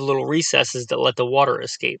cups have little recesses that let the water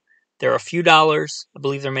escape. They're a few dollars. I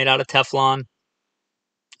believe they're made out of Teflon.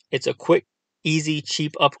 It's a quick, easy,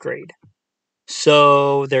 cheap upgrade.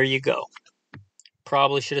 So there you go.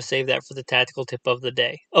 Probably should have saved that for the tactical tip of the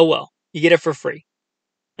day. Oh well, you get it for free.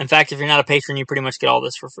 In fact, if you're not a patron, you pretty much get all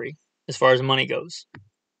this for free, as far as money goes.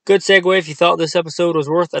 Good segue. If you thought this episode was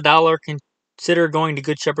worth $1, consider going to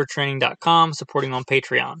goodshepherdtraining.com, supporting on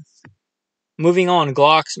Patreon. Moving on,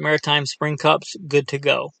 Glocks, Maritime spring cups, good to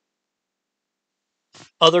go.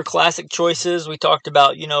 Other classic choices, we talked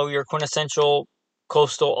about, your quintessential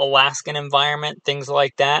coastal Alaskan environment, things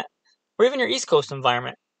like that, or even your East Coast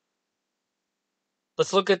environment.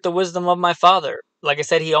 Let's look at the wisdom of my father. Like I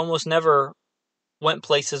said, he almost never went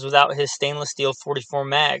places without his stainless steel 44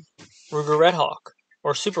 mag, Ruger Red Hawk,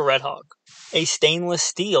 or Super Red Hawk. A stainless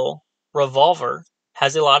steel revolver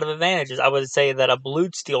has a lot of advantages. I would say that a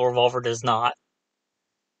blued steel revolver does not.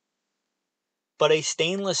 But a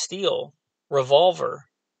stainless steel revolver,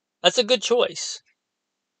 that's a good choice.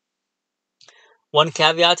 One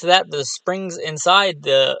caveat to that, the springs inside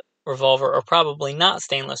the revolver are probably not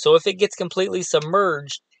stainless. So if it gets completely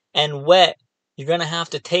submerged and wet, you're going to have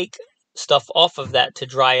to take stuff off of that to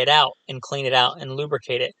dry it out and clean it out and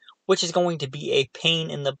lubricate it, which is going to be a pain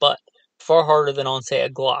in the butt. Far harder than on, say, a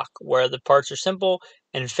Glock, where the parts are simple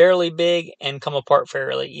and fairly big and come apart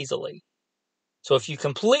fairly easily. So if you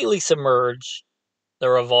completely submerge the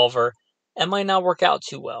revolver, it might not work out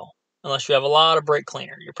too well. Unless you have a lot of brake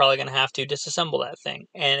cleaner, you're probably going to have to disassemble that thing.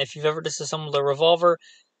 And if you've ever disassembled a revolver,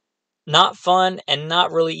 not fun and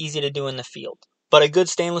not really easy to do in the field. But a good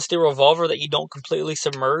stainless steel revolver that you don't completely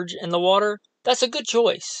submerge in the water, that's a good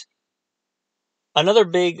choice. Another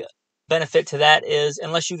big benefit to that is,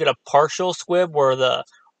 unless you get a partial squib where the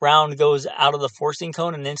round goes out of the forcing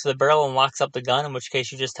cone and into the barrel and locks up the gun, in which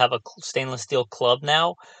case you just have a stainless steel club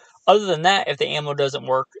now. Other than that, if the ammo doesn't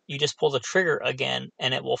work, you just pull the trigger again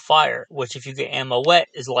and it will fire, which if you get ammo wet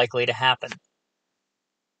is likely to happen.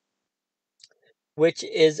 Which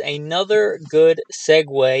is another good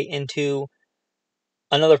segue into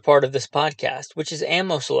another part of this podcast, which is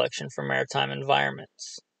ammo selection for maritime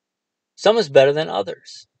environments. Some is better than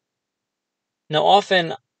others. Now,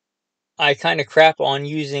 often I kind of crap on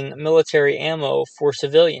using military ammo for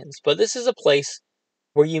civilians, but this is a place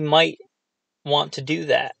where you might want to do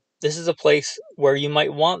that. This is a place where you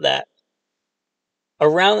might want that. A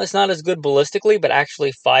round that's not as good ballistically, but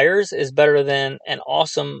actually fires, is better than an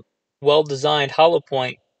awesome, well-designed hollow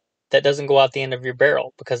point that doesn't go out the end of your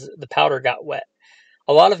barrel because the powder got wet.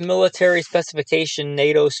 A lot of military specification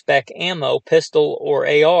NATO spec ammo, pistol or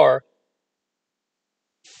AR,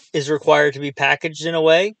 is required to be packaged in a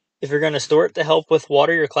way. If you're going to store it to help with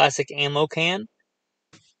water, your classic ammo can.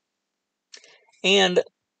 And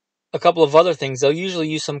a couple of other things. They'll usually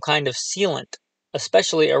use some kind of sealant,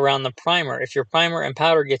 especially around the primer. If your primer and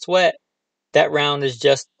powder gets wet, that round is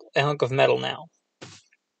just a hunk of metal now.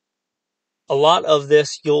 A lot of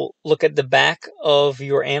this, you'll look at the back of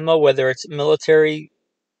your ammo, whether it's military,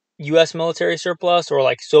 U.S. military surplus or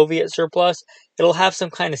like Soviet surplus, it'll have some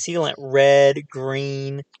kind of sealant, red,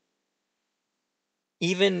 green.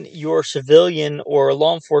 Even your civilian or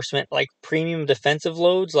law enforcement, like premium defensive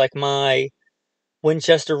loads, like my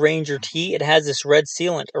Winchester Ranger T, it has this red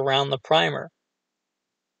sealant around the primer.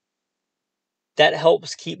 That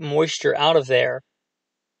helps keep moisture out of there.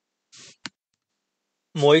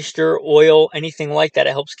 Moisture, oil, anything like that, it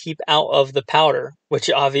helps keep out of the powder, which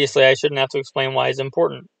obviously I shouldn't have to explain why is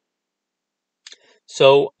important.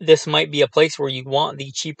 So this might be a place where you want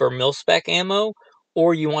the cheaper mil-spec ammo,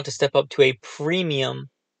 or you want to step up to a premium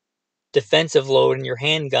defensive load in your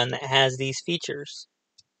handgun that has these features.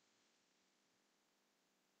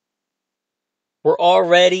 We're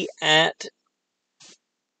already at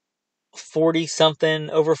 40-something,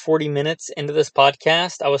 over 40 minutes into this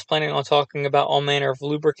podcast. I was planning on talking about all manner of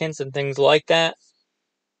lubricants and things like that.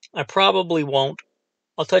 I probably won't.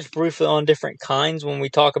 I'll touch briefly on different kinds when we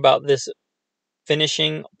talk about this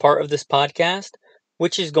finishing part of this podcast,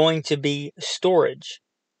 which is going to be storage.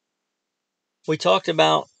 We talked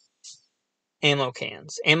about ammo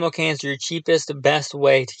cans. Ammo cans are your cheapest, best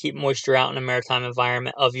way to keep moisture out in a maritime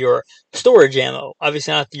environment of your storage ammo.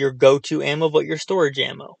 Obviously not your go-to ammo, but your storage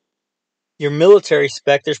ammo. Your military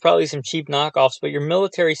spec, there's probably some cheap knockoffs, but your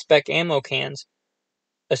military spec ammo cans,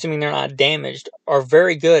 assuming they're not damaged, are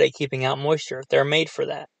very good at keeping out moisture. They're made for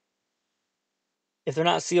that. If they're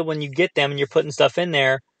not sealed when you get them and you're putting stuff in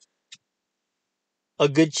there, a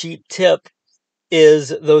good cheap tip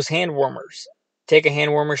is those hand warmers. Take a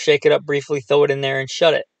hand warmer, shake it up briefly, throw it in there and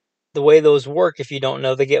shut it. The way those work, if you don't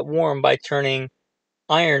know, they get warm by turning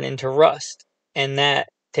iron into rust, and that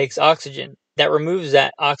takes oxygen. That removes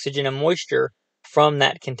that oxygen and moisture from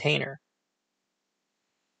that container.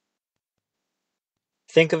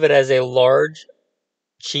 Think of it as a large,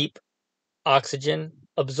 cheap oxygen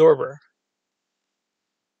absorber.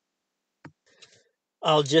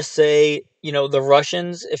 I'll just say, the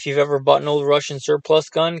Russians, if you've ever bought an old Russian surplus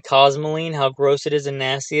gun, Cosmoline, how gross it is and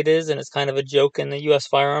nasty it is, and it's kind of a joke in the U.S.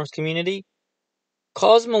 firearms community.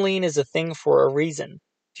 Cosmoline is a thing for a reason.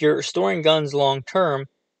 If you're storing guns long term,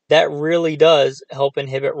 that really does help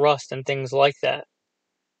inhibit rust and things like that.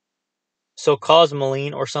 So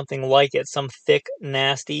Cosmoline or something like it, some thick,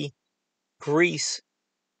 nasty grease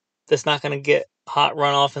that's not going to get hot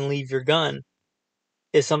runoff and leave your gun,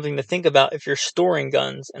 is something to think about if you're storing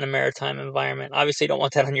guns in a maritime environment. Obviously, you don't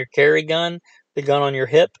want that on your carry gun, the gun on your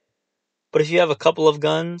hip. But if you have a couple of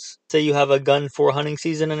guns, say you have a gun for hunting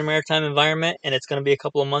season in a maritime environment, and it's going to be a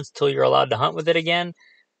couple of months till you're allowed to hunt with it again,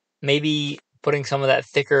 maybe putting some of that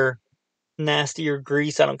thicker, nastier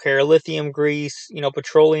grease, I don't care, lithium grease,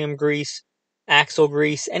 petroleum grease, axle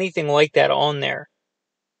grease, anything like that on there,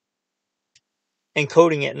 and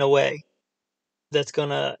coating it in a way that's going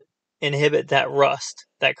to inhibit that rust,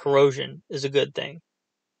 that corrosion, is a good thing.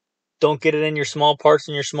 Don't get it in your small parts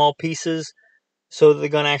and your small pieces so that the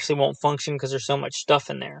gun actually won't function because there's so much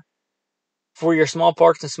stuff in there. For your small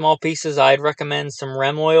parts and small pieces, I'd recommend some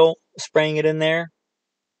REM oil, spraying it in there,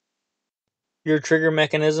 your trigger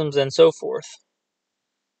mechanisms, and so forth.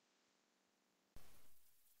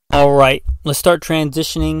 Alright, let's start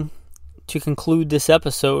transitioning to conclude this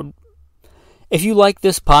episode. If you like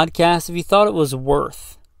this podcast, if you thought it was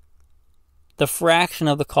worth the fraction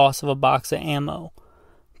of the cost of a box of ammo,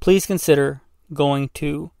 please consider going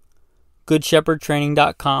to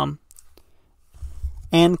goodshepherdtraining.com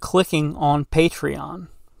and clicking on Patreon.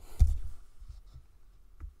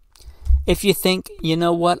 If you think, you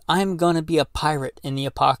know what, I'm going to be a pirate in the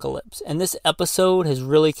apocalypse, and this episode has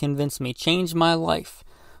really convinced me, changed my life,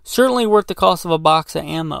 certainly worth the cost of a box of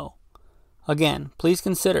ammo, again, please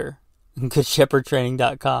consider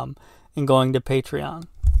goodshepherdtraining.com and going to Patreon.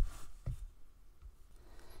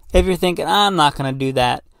 If you're thinking, I'm not going to do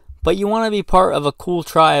that, but you want to be part of a cool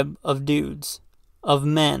tribe of dudes, of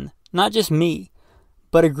men, not just me,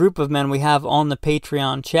 but a group of men we have on the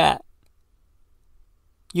Patreon chat,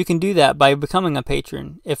 you can do that by becoming a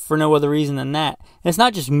patron, if for no other reason than that. And it's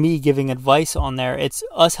not just me giving advice on there, it's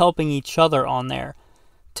us helping each other on there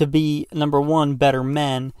to be, number one, better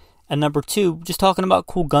men, and number two, just talking about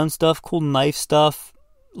cool gun stuff, cool knife stuff,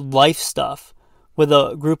 life stuff, with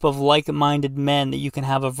a group of like-minded men that you can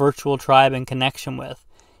have a virtual tribe and connection with.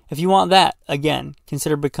 If you want that, again,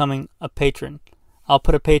 consider becoming a patron. I'll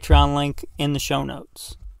put a Patreon link in the show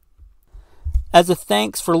notes. As a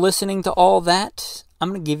thanks for listening to all that, I'm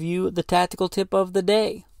going to give you the tactical tip of the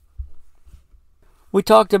day. We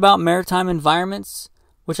talked about maritime environments,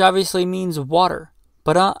 which obviously means water,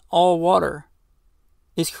 but not all water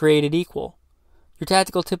is created equal. Your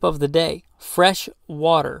tactical tip of the day: fresh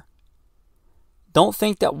water. Don't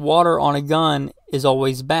think that water on a gun is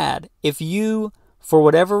always bad. If you, for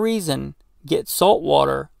whatever reason, get salt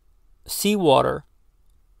water, seawater,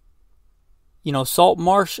 salt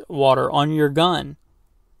marsh water on your gun,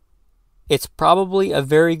 it's probably a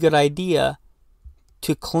very good idea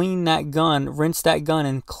to clean that gun, rinse that gun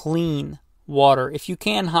in clean water. If you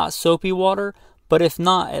can, hot soapy water, but if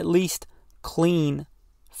not, at least clean,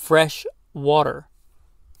 fresh water.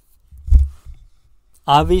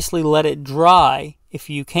 Obviously, let it dry if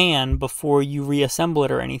you can before you reassemble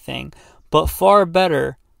it or anything, but far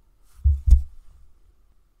better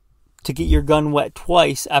to get your gun wet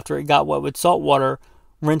twice after it got wet with salt water,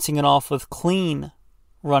 rinsing it off with clean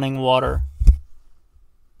running water,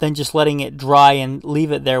 than just letting it dry and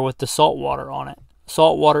leave it there with the salt water on it.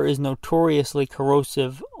 Salt water is notoriously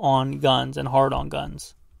corrosive on guns and hard on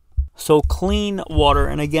guns. So clean water,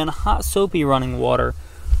 and again, hot soapy running water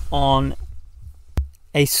on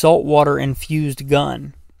a saltwater infused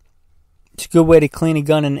gun. It's a good way to clean a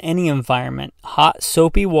gun in any environment. Hot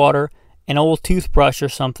soapy water, an old toothbrush or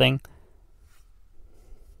something,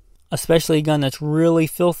 especially a gun that's really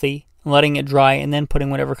filthy, letting it dry and then putting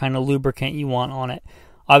whatever kind of lubricant you want on it.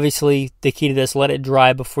 Obviously, the key to this, let it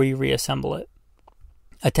dry before you reassemble it.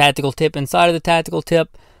 A tactical tip inside of the tactical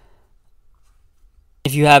tip: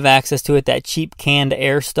 if you have access to it, that cheap canned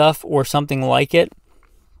air stuff or something like it,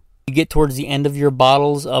 you get towards the end of your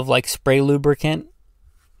bottles of like spray lubricant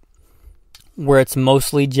where it's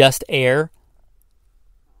mostly just air,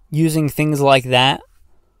 using things like that,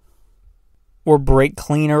 or brake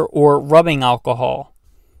cleaner or rubbing alcohol,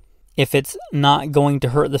 if it's not going to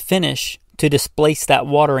hurt the finish, to displace that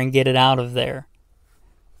water and get it out of there.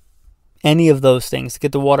 Any of those things to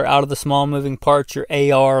get the water out of the small moving parts, your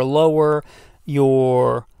AR lower,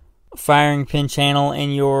 your firing pin channel,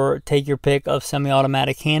 and your take your pick of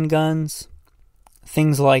semi-automatic handguns,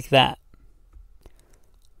 things like that.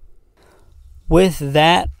 With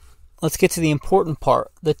that, let's get to the important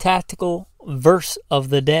part. The tactical verse of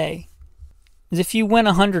the day is: if you win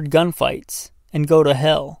 100 gunfights and go to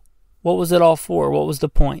hell, what was it all for? What was the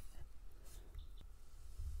point?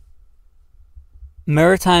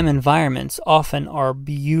 Maritime environments often are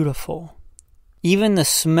beautiful. Even the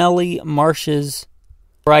smelly marshes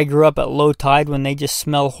where I grew up at low tide, when they just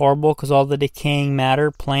smell horrible because all the decaying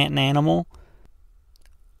matter, plant and animal,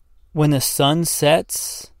 when the sun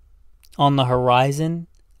sets on the horizon,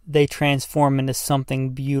 they transform into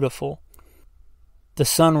something beautiful. The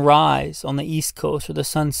sunrise on the east coast, or the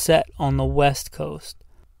sunset on the west coast,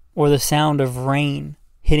 or the sound of rain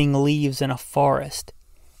hitting leaves in a forest.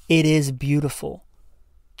 It is beautiful.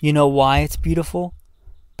 You know why it's beautiful?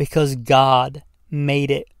 Because God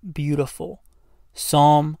made it beautiful.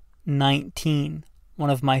 Psalm 19, one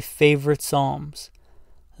of my favorite psalms.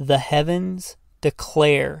 The heavens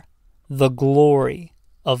declare the glory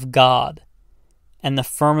of God, and the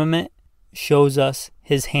firmament shows us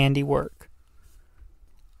his handiwork.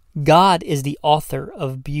 God is the author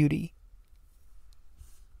of beauty.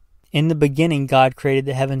 In the beginning, God created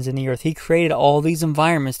the heavens and the earth. He created all these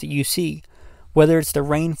environments that you see, whether it's the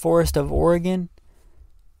rainforest of Oregon,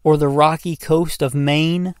 or the rocky coast of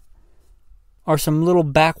Maine, or some little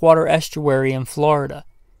backwater estuary in Florida.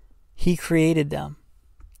 He created them,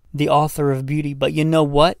 the author of beauty. But you know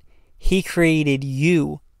what? He created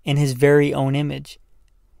you in his very own image.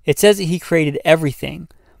 It says that he created everything,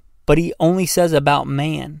 but he only says about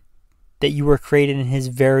man that you were created in his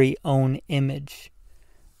very own image.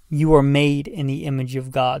 You are made in the image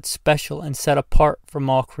of God, special and set apart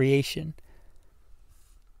from all creation.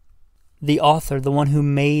 The author, the one who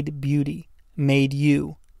made beauty, made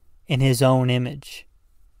you in his own image.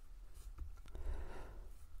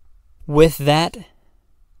 With that,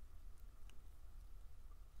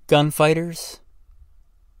 gunfighters,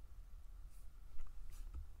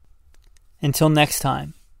 until next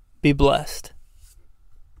time, be blessed.